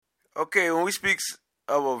Okay, when we speaks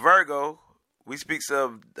of a Virgo, we speaks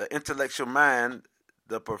of the intellectual mind,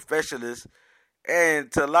 the professionalist, and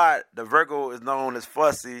to a lot, the Virgo is known as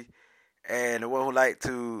fussy and the one who like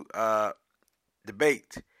to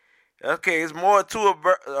debate. Okay, it's more to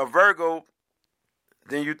a Virgo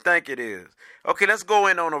than you think it is. Okay, let's go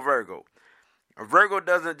in on a Virgo. A Virgo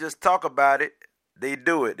doesn't just talk about it; they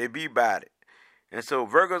do it. They be about it. And so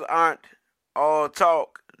Virgos aren't all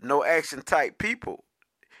talk, no action type people.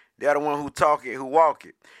 They're the one who talk it, who walk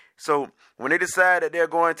it. So when they decide that they're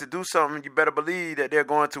going to do something, you better believe that they're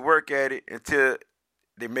going to work at it until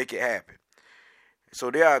they make it happen.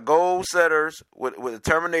 So they are goal setters with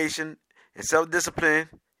determination and self-discipline.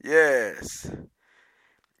 Yes.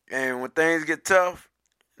 And when things get tough,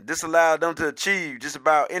 this allows them to achieve just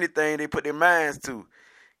about anything they put their minds to.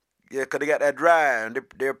 Yeah, because they got that drive and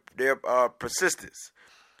their persistence.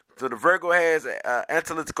 So the Virgo has an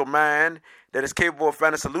analytical mind that is capable of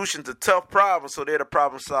finding solutions to tough problems, so they're the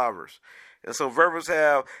problem solvers. And so Virgos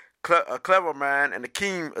have a clever mind and a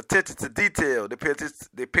keen attention to detail. They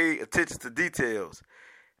pay attention to details.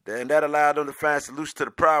 And that allows them to find solutions to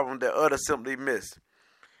the problem that others simply miss.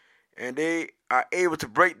 And they are able to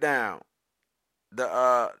break down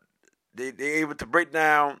they're able to break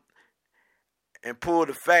down and pull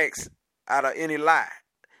the facts out of any lie.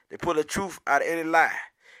 They pull the truth out of any lie.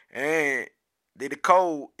 And they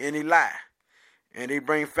decode any lie. And they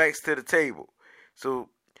bring facts to the table. So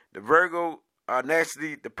the Virgo are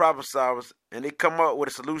naturally the problem solvers, and they come up with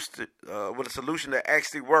a solution that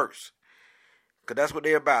actually works. Because that's what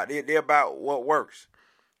they're about. They're about what works.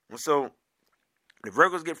 And so the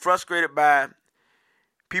Virgos get frustrated by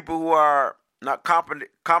people who are not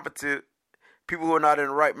competent, people who are not in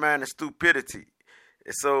the right mind, and stupidity.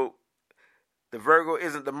 And so the Virgo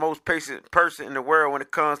isn't the most patient person in the world when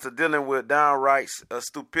it comes to dealing with downright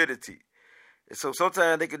stupidity. And so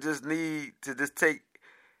sometimes they could just need to just take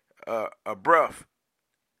a breath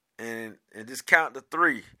and just count to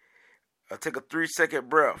three. Take a 3-second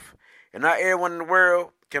breath. And not everyone in the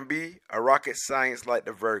world can be a rocket science like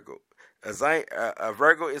the Virgo. A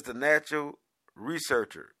Virgo is the natural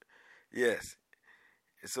researcher. Yes.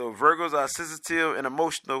 And so Virgos are sensitive and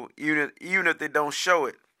emotional even if they don't show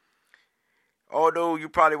it. Although you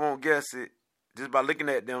probably won't guess it, just by looking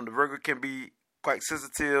at them, the Virgo can be quite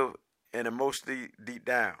sensitive and emotionally deep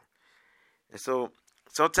down. And so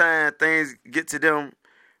sometimes things get to them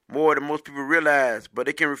more than most people realize, but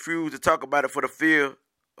they can refuse to talk about it for the fear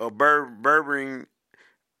of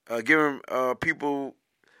giving people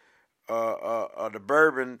the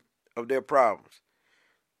burden of their problems.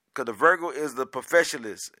 Because the Virgo is the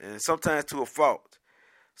professionalist, and sometimes to a fault.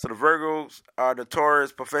 So the Virgos are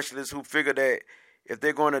notorious professionals who figure that if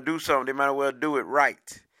they're going to do something, they might as well do it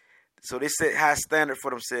right. So they set high standard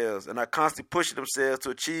for themselves and are constantly pushing themselves to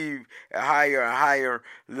achieve a higher and higher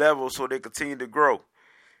level so they continue to grow.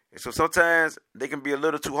 And so sometimes they can be a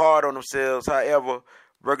little too hard on themselves, however,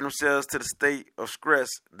 working themselves to the state of stress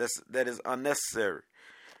that is unnecessary.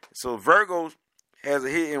 So Virgos has a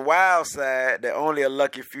hidden wild side that only a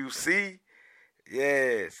lucky few see.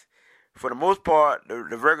 Yes. For the most part,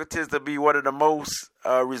 the Virgo tends to be one of the most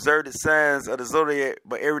reserved signs of the zodiac,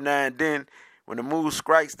 but every now and then, when the mood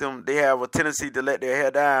strikes them, they have a tendency to let their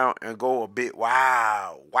hair down and go a bit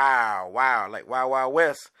wild, like Wild Wild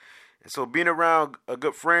West. And so being around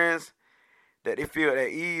good friends that they feel at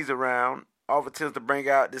ease around often tends to bring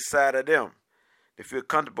out this side of them. They feel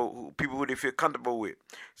comfortable, people who they feel comfortable with.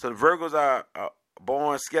 So the Virgos are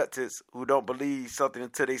born skeptics who don't believe something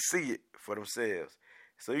until they see it for themselves.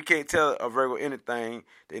 So you can't tell a Virgo anything.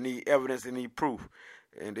 They need evidence, they need proof,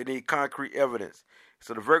 and they need concrete evidence.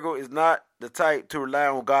 So the Virgo is not the type to rely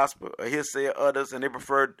on gospel or hearsay of others, and they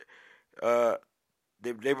prefer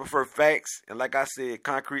facts and, like I said,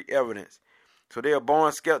 concrete evidence. So they are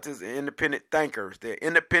born skeptics and independent thinkers. They're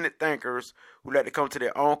independent thinkers who like to come to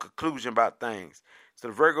their own conclusion about things. So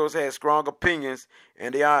the Virgos have strong opinions,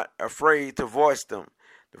 and they aren't afraid to voice them.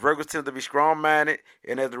 The Virgos tend to be strong-minded,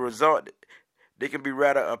 and as a result, they can be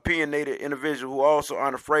rather opinionated individuals who also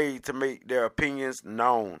aren't afraid to make their opinions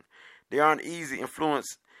known. They aren't easily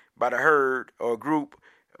influenced by the herd or group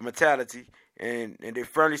mentality, and they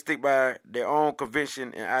firmly stick by their own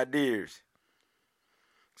conviction and ideas.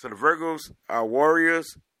 So the Virgos are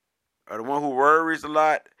warriors, are the one who worries a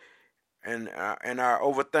lot, and are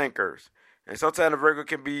overthinkers. And sometimes the Virgo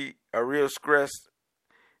can be a real stressed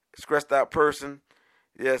out person,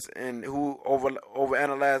 yes, and who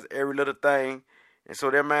overanalyze every little thing. And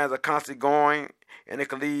so their minds are constantly going, and it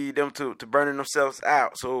can lead them to burning themselves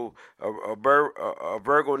out. So a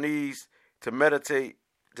Virgo needs to meditate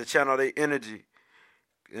to channel their energy,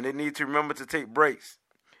 and they need to remember to take breaks.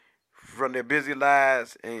 from their busy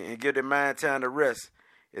lives and give their mind time to rest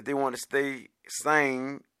if they want to stay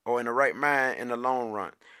sane or in the right mind in the long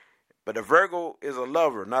run. But the Virgo is a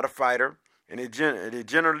lover, not a fighter, and they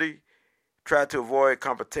generally try to avoid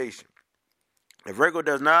confrontation. The Virgo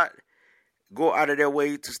does not go out of their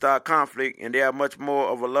way to start conflict, and they are much more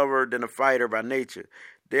of a lover than a fighter by nature.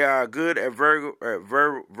 They are good at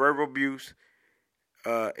verbal abuse,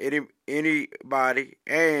 anybody,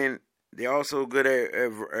 and they're also good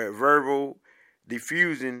at verbal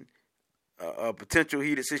diffusing a potential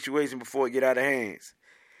heated situation before it get out of hands.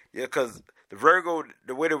 Yeah, because the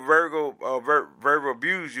way the Virgo verbal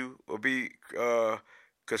abuse you will be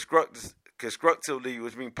constructively,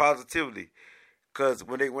 which means positively. Because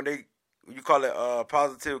when you call it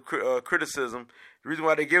positive criticism, the reason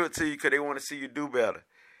why they give it to you because they want to see you do better.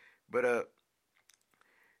 But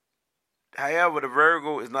however, the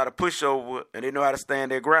Virgo is not a pushover, and they know how to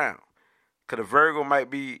stand their ground. Because the Virgo might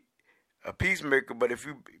be a peacemaker, but if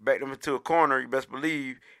you back them into a corner, you best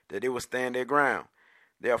believe that they will stand their ground.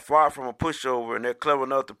 They are far from a pushover, and they're clever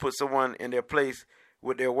enough to put someone in their place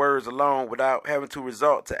with their words alone without having to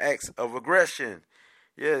resort to acts of aggression.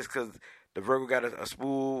 Yes, because the Virgo got a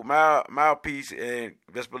smooth mouthpiece, and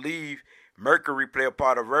best believe Mercury play a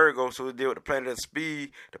part of Virgo, so we deal with the planet of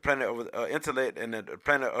speed, the planet of intellect, and the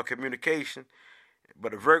planet of communication.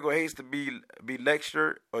 But the Virgo hates to be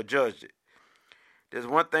lectured or judged. There's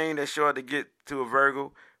one thing that's sure to get to a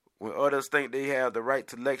Virgo: when others think they have the right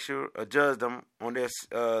to lecture or judge them on their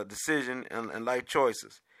decision and life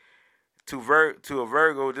choices. To a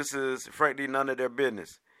Virgo, this is frankly none of their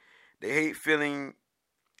business. They hate feeling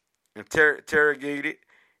interrogated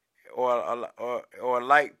or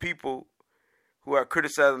like people who are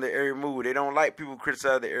criticizing their every move. They don't like people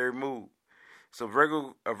criticizing their every move. So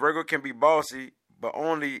a Virgo can be bossy, but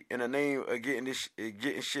only in the name of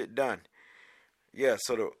getting shit done. Yeah,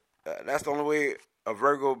 so that's the only way a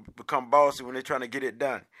Virgo become bossy, when they're trying to get it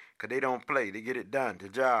done. Because they don't play. They get it done.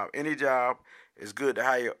 Any job is good to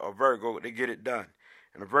hire a Virgo. They get it done.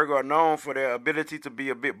 And the Virgo are known for their ability to be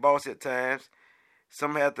a bit bossy at times.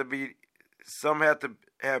 Some have to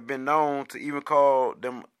have been known to even call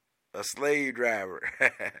them a slave driver.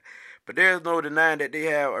 But there's no denying that they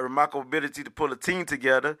have a remarkable ability to pull a team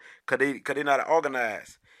together because they're not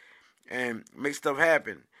organized and make stuff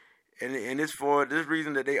happen. And it's for this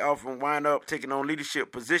reason that they often wind up taking on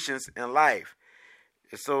leadership positions in life.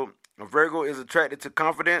 And so a Virgo is attracted to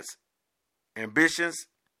confidence, ambitions,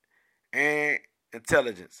 and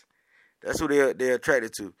intelligence. That's who they're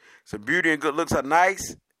attracted to. So beauty and good looks are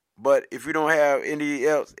nice, but if you don't have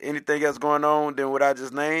anything else going on than what I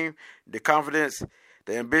just named, the confidence,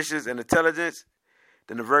 the ambitions, and intelligence,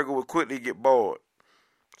 then the Virgo will quickly get bored.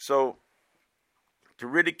 So to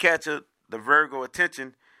really catch the Virgo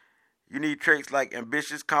attention, you need traits like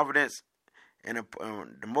ambitious, confidence, and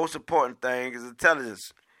the most important thing is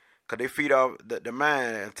intelligence, because they feed off the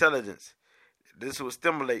mind, intelligence. This will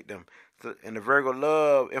stimulate them. So, and the Virgo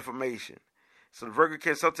love information. So the Virgo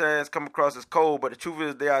can sometimes come across as cold, but the truth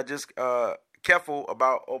is they are just careful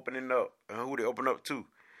about opening up and who they open up to.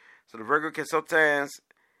 So the Virgo can sometimes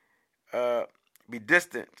be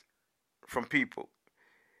distant from people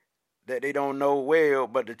that they don't know well,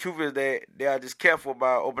 but the truth is that they are just careful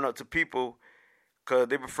about opening up to people because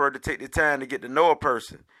they prefer to take the time to get to know a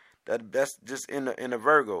person. That's just in the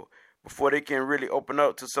Virgo. Before they can really open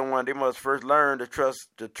up to someone, they must first learn to trust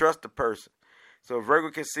the person. So a Virgo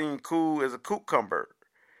can seem cool as a cucumber.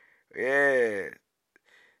 Yeah.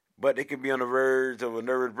 But they can be on the verge of a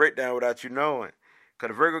nervous breakdown without you knowing.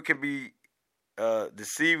 Because a Virgo can be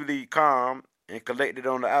deceivably calm and collected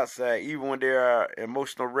on the outside, even when they are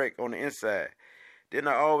emotional wreck on the inside. They're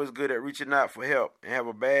not always good at reaching out for help and have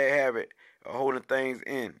a bad habit of holding things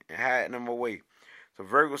in and hiding them away. So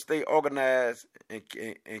Virgos stay organized and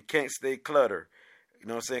can't stay cluttered. You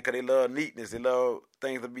know what I'm saying? Because they love neatness. They love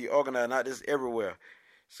things to be organized, not just everywhere.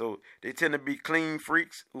 So they tend to be clean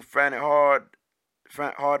freaks who find it hard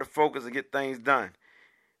to focus and get things done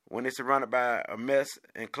when they're surrounded by a mess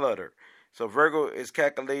and clutter. So Virgo is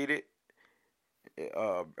calculated,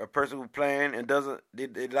 a person who plans and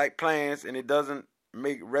they like plans, and it doesn't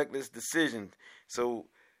make reckless decisions. So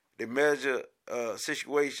they measure a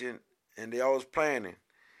situation and they always planning.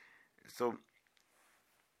 So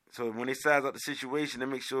when they size up the situation, they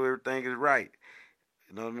make sure everything is right.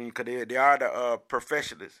 You know what I mean? Because they are the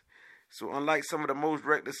professionals. So unlike some of the most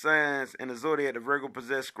reckless signs in the zodiac, the Virgo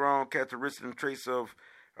possess strong characteristics and traits of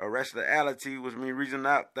rationality, which means reasoning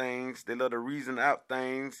out things. They love to reason out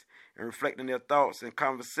things and reflecting their thoughts and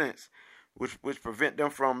common sense, which prevent them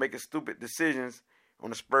from making stupid decisions on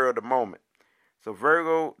the spur of the moment. So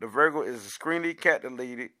the Virgo is extremely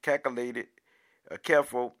calculated,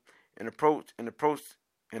 careful, and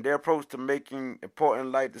their approach to making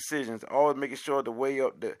important life decisions, always making sure to weigh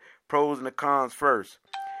up the pros and the cons first.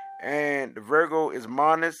 And the Virgo is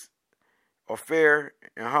modest or fair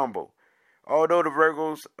and humble. Although the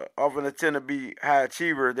Virgos often tend to be high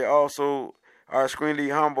achievers, they also are extremely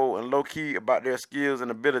humble and low key about their skills and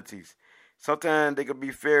abilities. Sometimes they can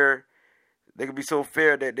be fair. They can be so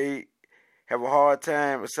fair that they have a hard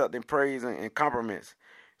time accepting praise and compliments.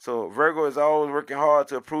 So Virgo is always working hard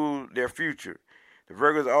to improve their future. The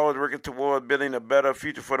Virgo is always working towards building a better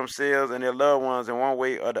future for themselves and their loved ones in one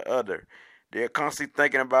way or the other. They are constantly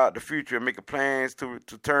thinking about the future and making plans to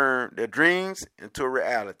turn their dreams into a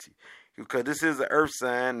reality. Because this is the earth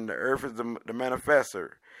sign, and the earth is the manifester. You know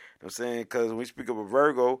what I'm saying? Because when we speak of a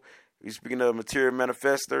Virgo, we're speaking of a material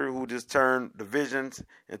manifester who just turned the visions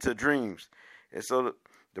into dreams. And so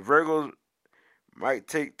the Virgos might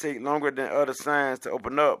take longer than other signs to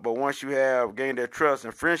open up, but once you have gained their trust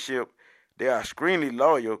and friendship, they are extremely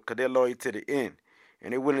loyal because they're loyal to the end.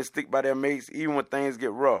 And they're willing to stick by their mates even when things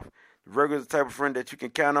get rough. The Virgo is the type of friend that you can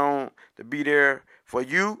count on to be there for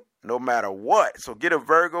you no matter what. So get a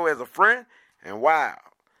Virgo as a friend, and wow.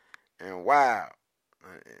 And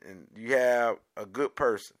you have a good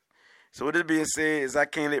person. So with this being said, as I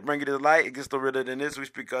can't bring you to light, it gets no realer than this. We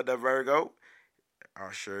speak of the Virgo.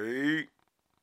 Ashe.